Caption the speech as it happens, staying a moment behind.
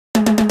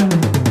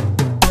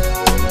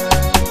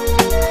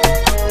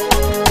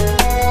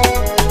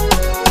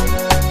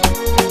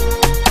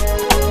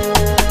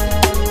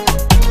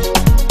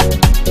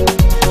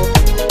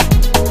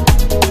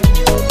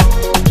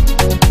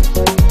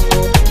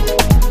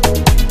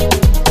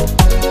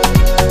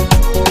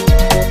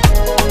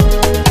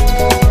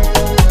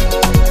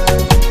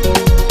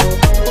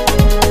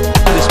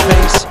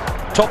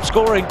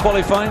scorer in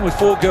qualifying with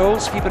 4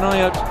 goals. Keep an eye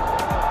out.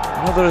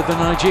 Another of the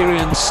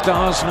Nigerian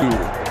stars.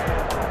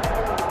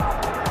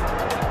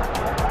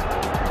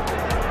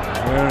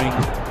 Wearing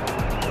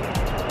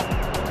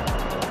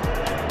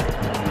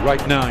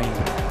right 9.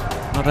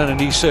 Not had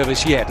any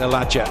service yet,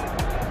 Elijah.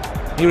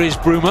 Here is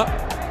Bruma.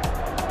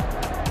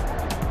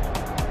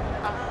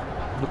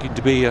 Looking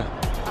to be a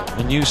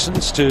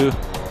nuisance to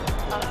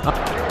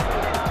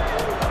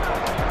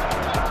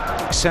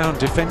sound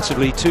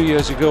defensively 2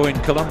 years ago in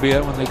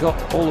Colombia when they got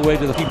all the way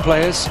to the few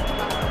players.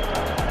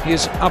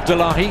 Here's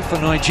Abdullahi for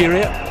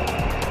Nigeria.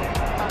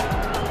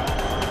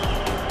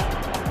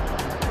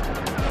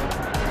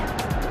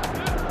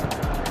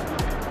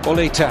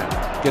 Oleta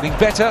getting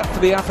better for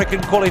the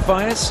African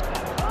qualifiers.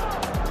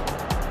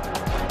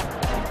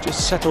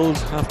 Just settled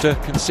after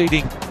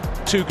conceding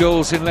 2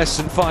 goals in less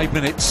than 5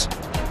 minutes.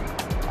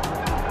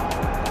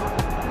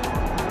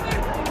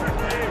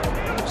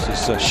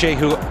 This is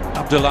shehu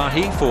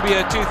Abdullahi for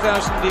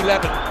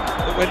 2011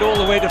 that went all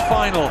the way to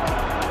final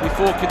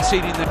before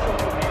conceding the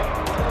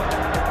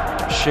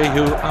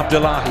shehu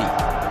Abdullahi.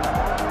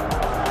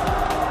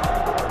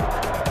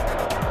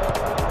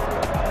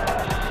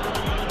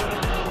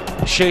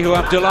 Shehu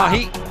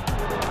Abdullahi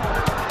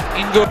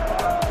in good.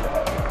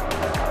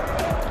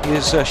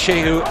 Here's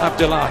shehu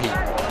Abdullahi.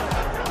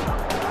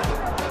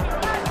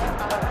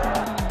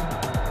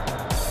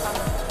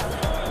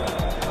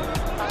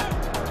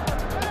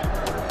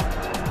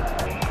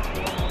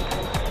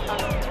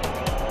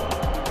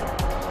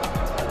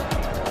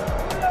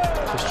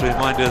 Just a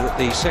reminder that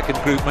the second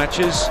group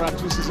matches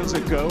 2 seasons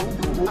ago,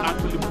 who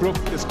actually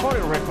broke the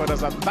scoring record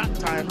as at that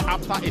time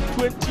after a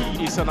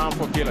 20 is an arm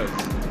for Killers.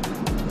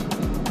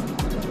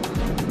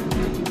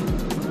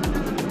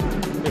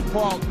 A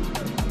poor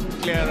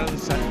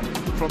clearance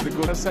from the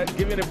goal,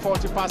 giving a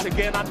 40 pass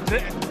again, and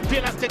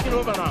Pillars taking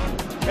over now.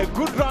 A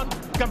good run.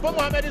 Kampo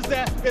Mohammed is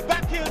there, a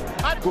back heel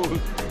and goal.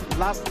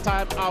 Last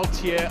time out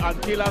here,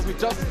 and Pillars with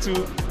just 2,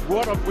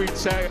 one of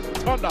which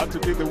turned out to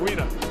be the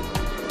winner.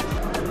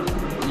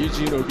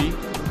 Eugene Obi.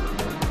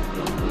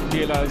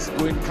 Pillars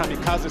going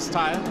kamikaze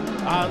style,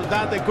 and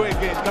then they go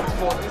again. Comes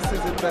for this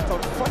season, but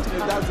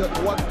unfortunately, that's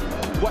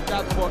what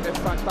that for a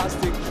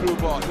fantastic through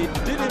ball. He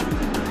didn't.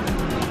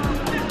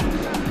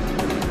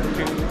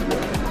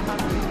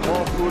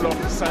 More full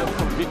of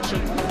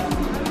self-conviction.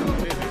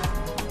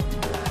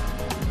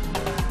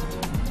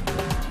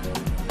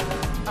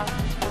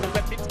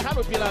 But it's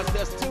Kano Pillars,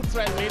 they're still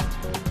threatening.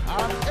 A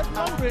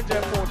long-range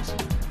effort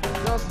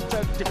just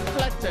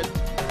deflected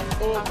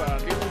over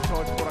into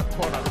touch for a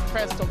corner, the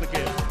first of the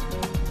game.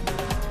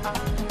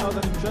 That was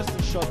an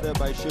interesting shot there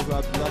by shehu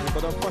Abdullahi,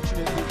 but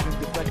unfortunately it was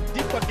deflected.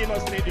 Deep Kino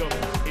Stadium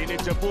in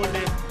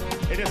Ijebode,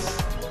 it is.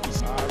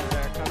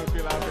 Kano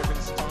Pillars have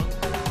been stung.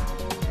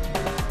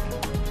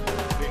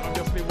 They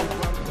obviously would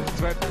want to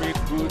threat great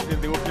good in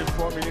the opening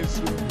 4 minutes.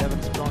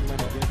 11 strong men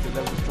against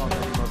 11 strong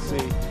men, you must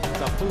say.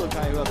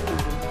 Sapulukai was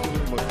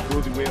proven must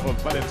go the way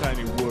of Valentine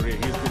Iwori.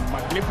 He's been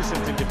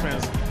magnificent in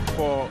defense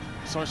for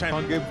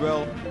Sunshine.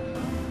 Gabriel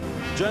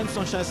joined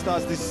Sunshine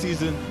Stars this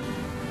season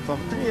from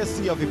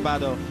 3SC of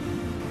Ibadan.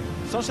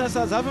 Sunshine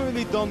Stars haven't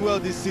really done well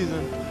this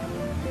season.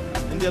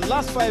 In their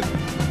last 5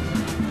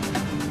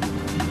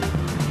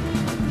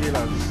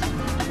 Killers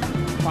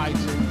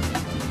fighting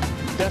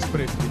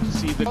desperately to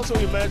see them. Also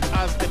emerged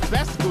as the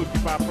best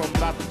goalkeeper from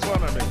that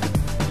tournament.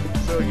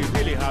 So he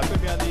really has.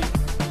 Premier League.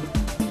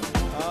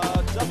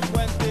 Just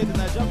Wednesday, the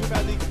Nigerian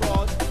Premier League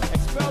board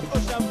expelled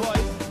Ocean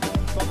Boys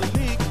from the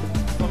league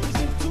for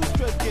missing 2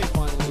 straight game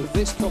finals of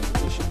this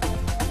competition.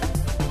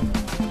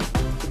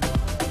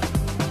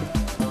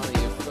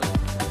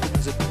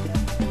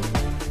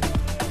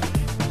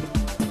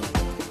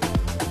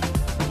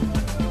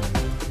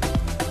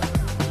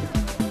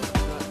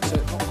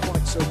 Not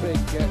quite so big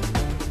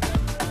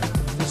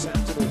this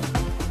afternoon.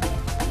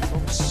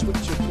 Long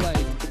switch of play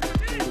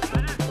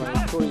by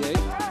Courier.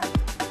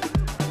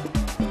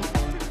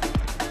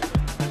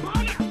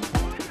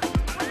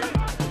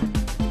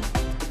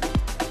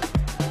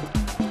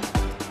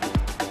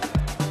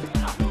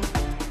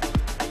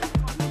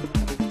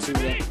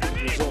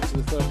 Result to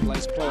the 3rd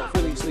place playoff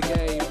really is the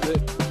game, but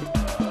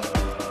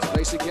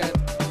space again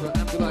for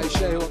Abdullahi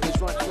Shehu on his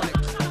right flank.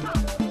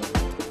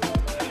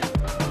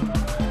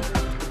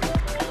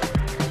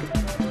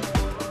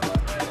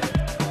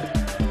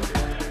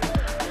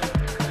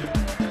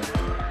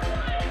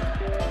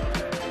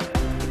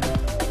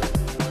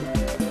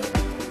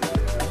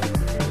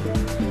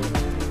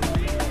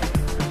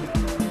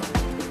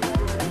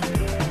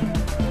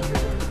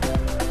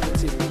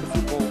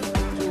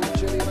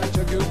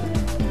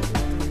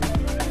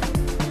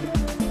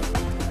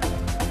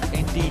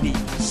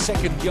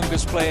 Second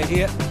youngest player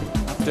here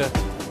after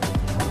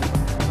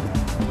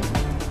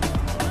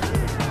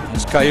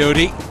it's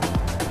Coyote.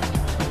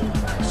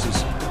 This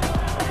is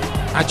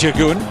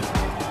Ajagun.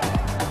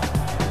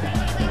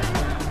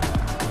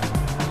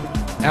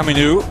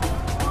 Aminu.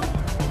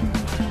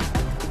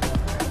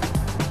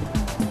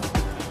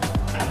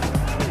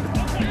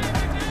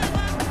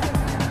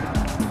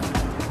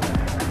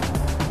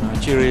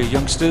 Nigeria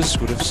youngsters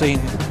would have seen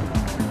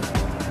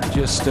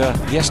just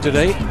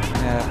yesterday.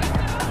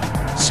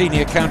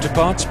 Senior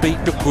counterparts beat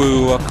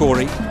Dukwu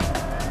Kori.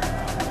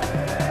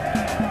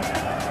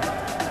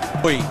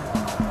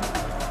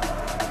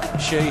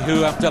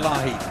 Shehu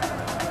Abdullahi.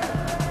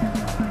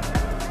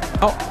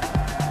 Oh.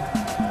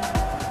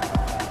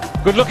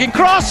 Good looking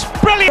cross,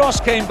 brilliant! Cross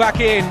came back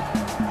in.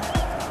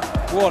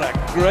 What a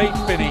great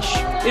finish.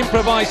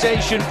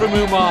 Improvisation from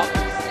Umar.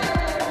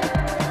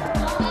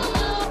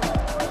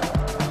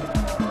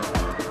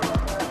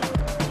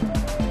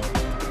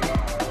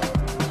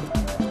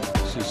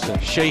 This is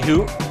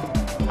Shehu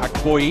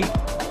Akboyi.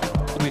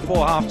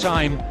 Before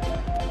half-time,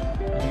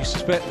 you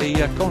suspect the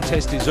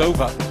contest is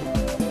over.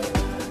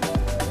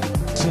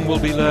 Lesson will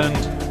be learned,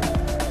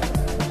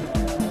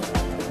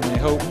 and I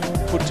hope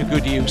put to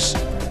good use.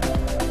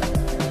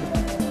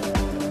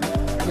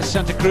 Here's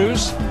Santa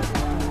Cruz.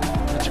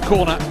 It's a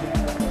corner.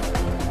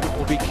 It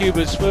will be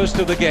Cuba's first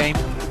of the game.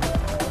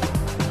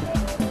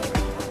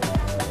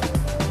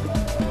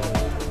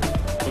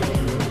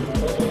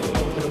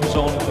 It's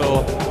on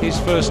for his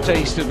first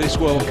taste of this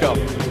World Cup.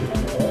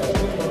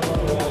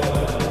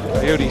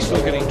 Coyote's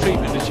still getting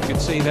treatment, as you can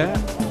see there.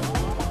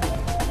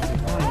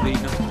 Behind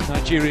the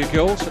Nigeria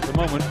goals at the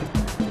moment.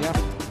 Yeah.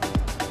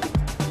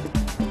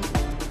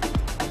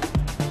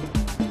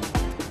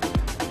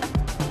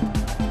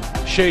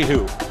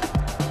 Shehu.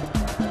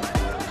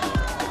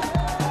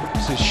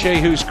 This is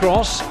Shehu's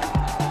cross.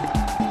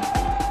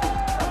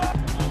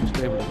 Just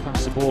able to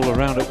pass the ball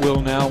around at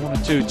will now. One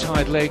or two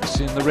tied legs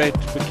in the red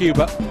for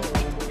Cuba.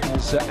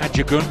 There's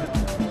Adjagun.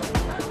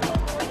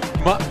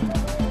 What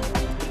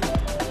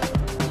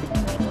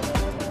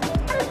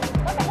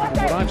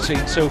I've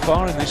seen so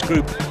far in this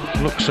group.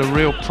 Looks a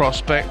real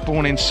prospect,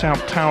 born in Sao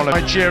Paulo.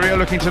 Nigeria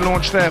looking to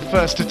launch their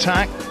first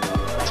attack.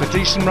 It's a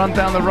decent run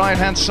down the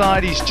right-hand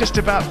side. He's just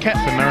about kept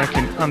the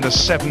American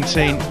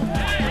under-17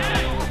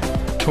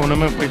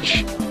 tournament,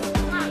 which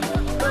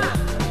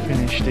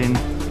finished in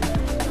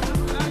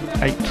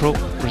April.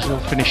 Brazil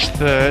finished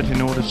third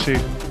in order to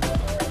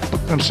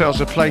book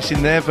themselves a place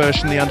in their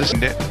version, the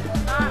under-17.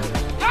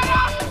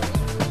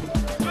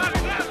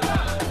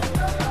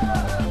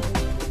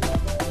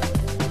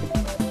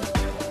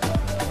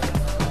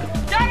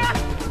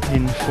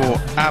 In for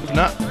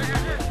Abner,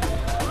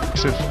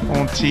 of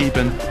Antibes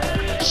and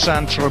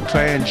Saint-Tropez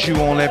and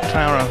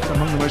Juan-les-Pins,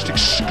 among the most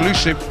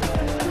exclusive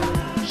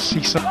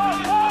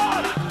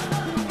seaside.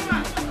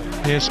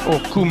 Here's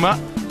Okuma.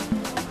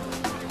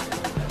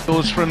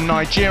 Goals from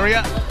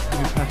Nigeria,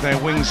 who've had their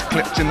wings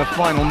clipped in the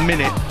final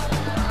minute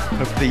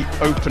of the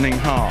opening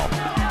half.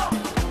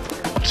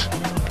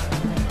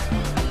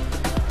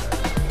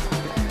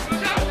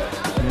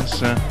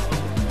 Here's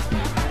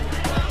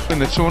in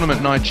the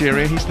tournament,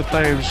 Nigeria. He's the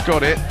player who's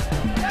got it.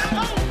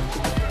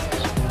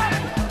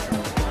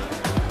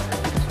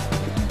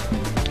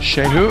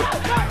 Shehu.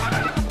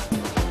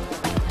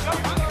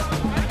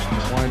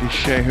 Wide is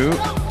Shehu.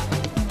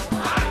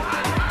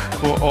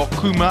 For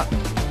Okuma.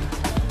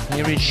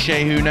 Here is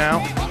Shehu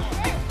now.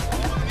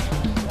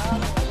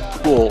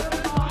 Ball.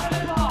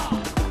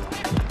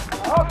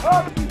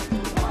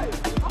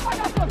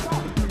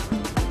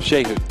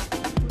 Shehu.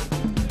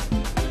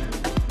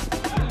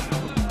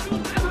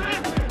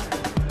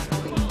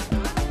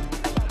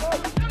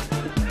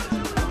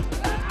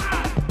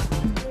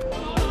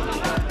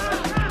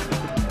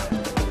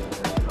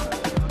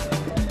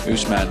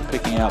 Usman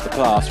picking out the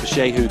pass for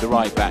Shehu, the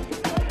right back.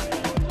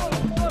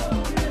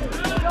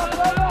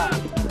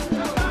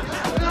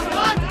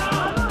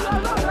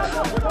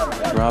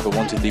 Brava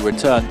wanted the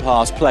return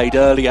pass played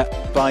earlier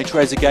by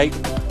Trezeguet,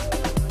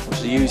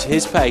 wants to use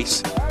his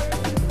pace.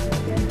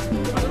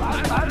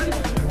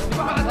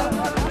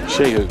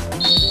 Shehu.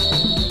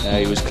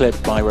 He was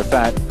clipped by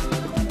Rafat.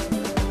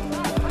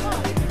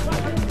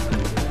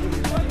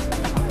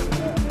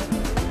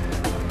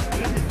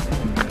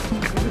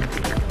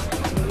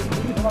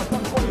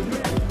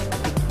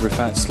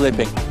 Rafat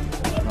slipping,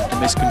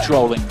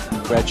 miscontrolling.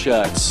 Red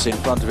shirts in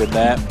front of him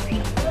there.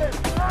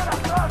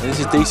 This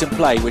is decent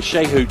play with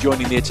Shehu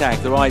joining the attack,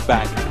 the right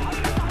back.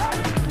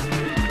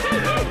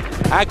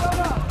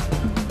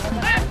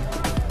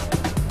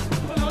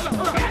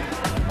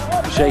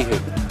 Shehu.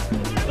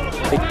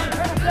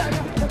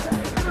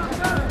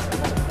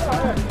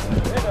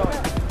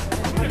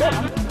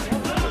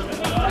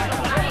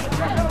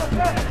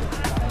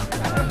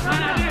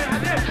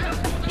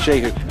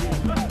 Shehu.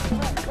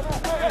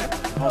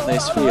 On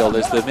this field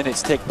as the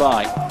minutes tick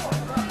by.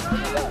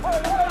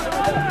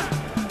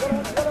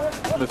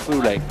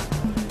 Mafule.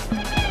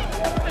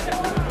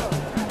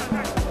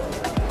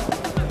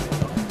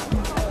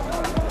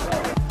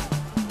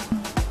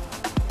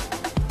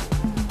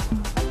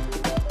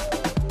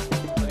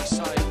 His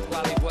side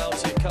rallied well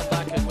to come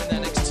back and win their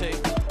next two.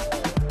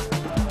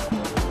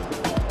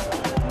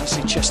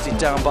 Nicely chested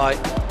down by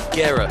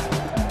Guerra.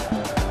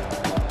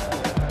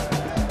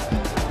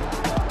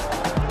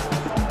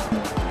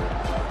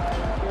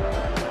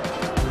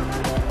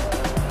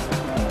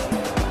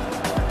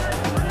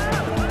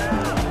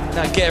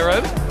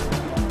 Guerra.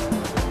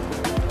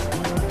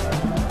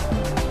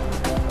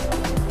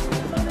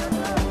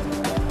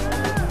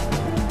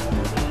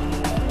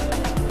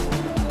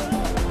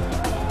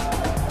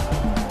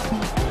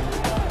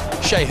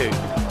 Shehu.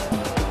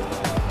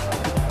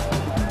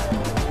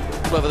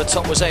 Over the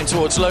top was aimed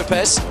towards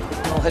Lopez.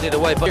 All headed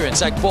away by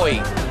Agboyi.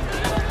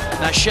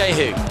 Now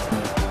Shehu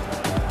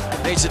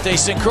needs a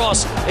decent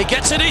cross. He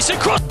gets a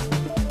decent cross.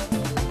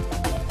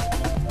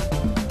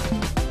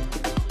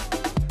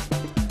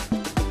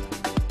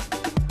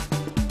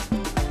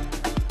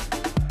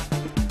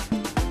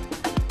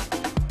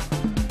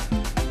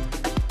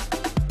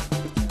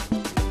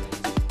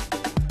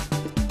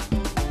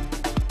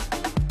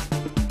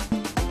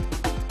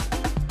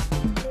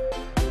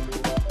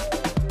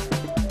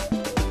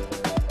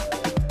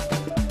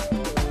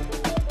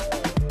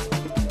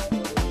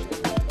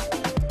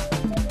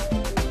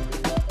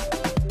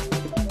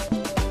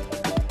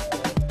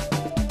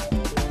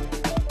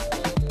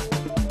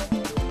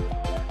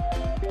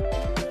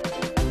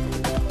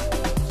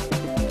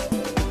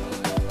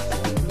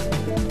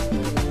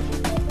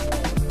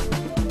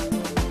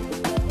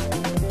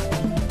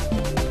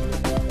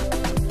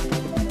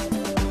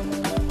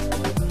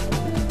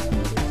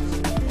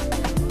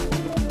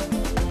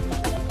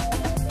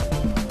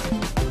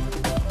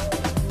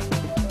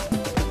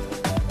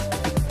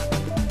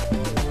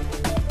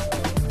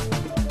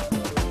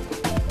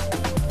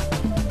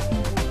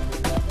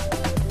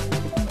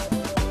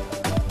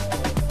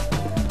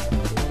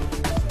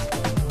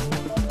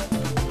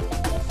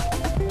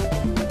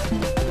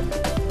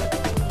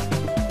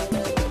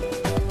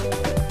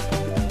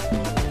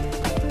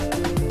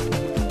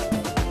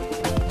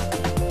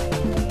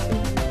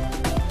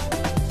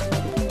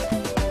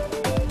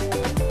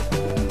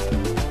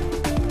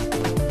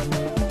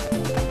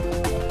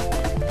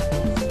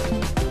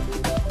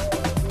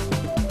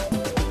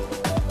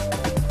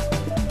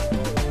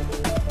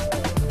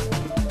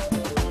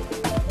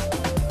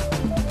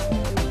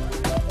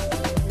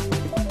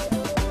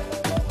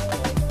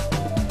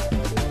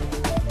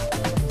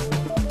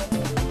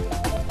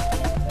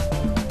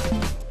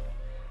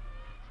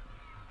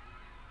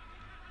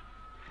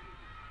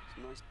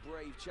 Nice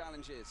brave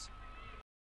challenges.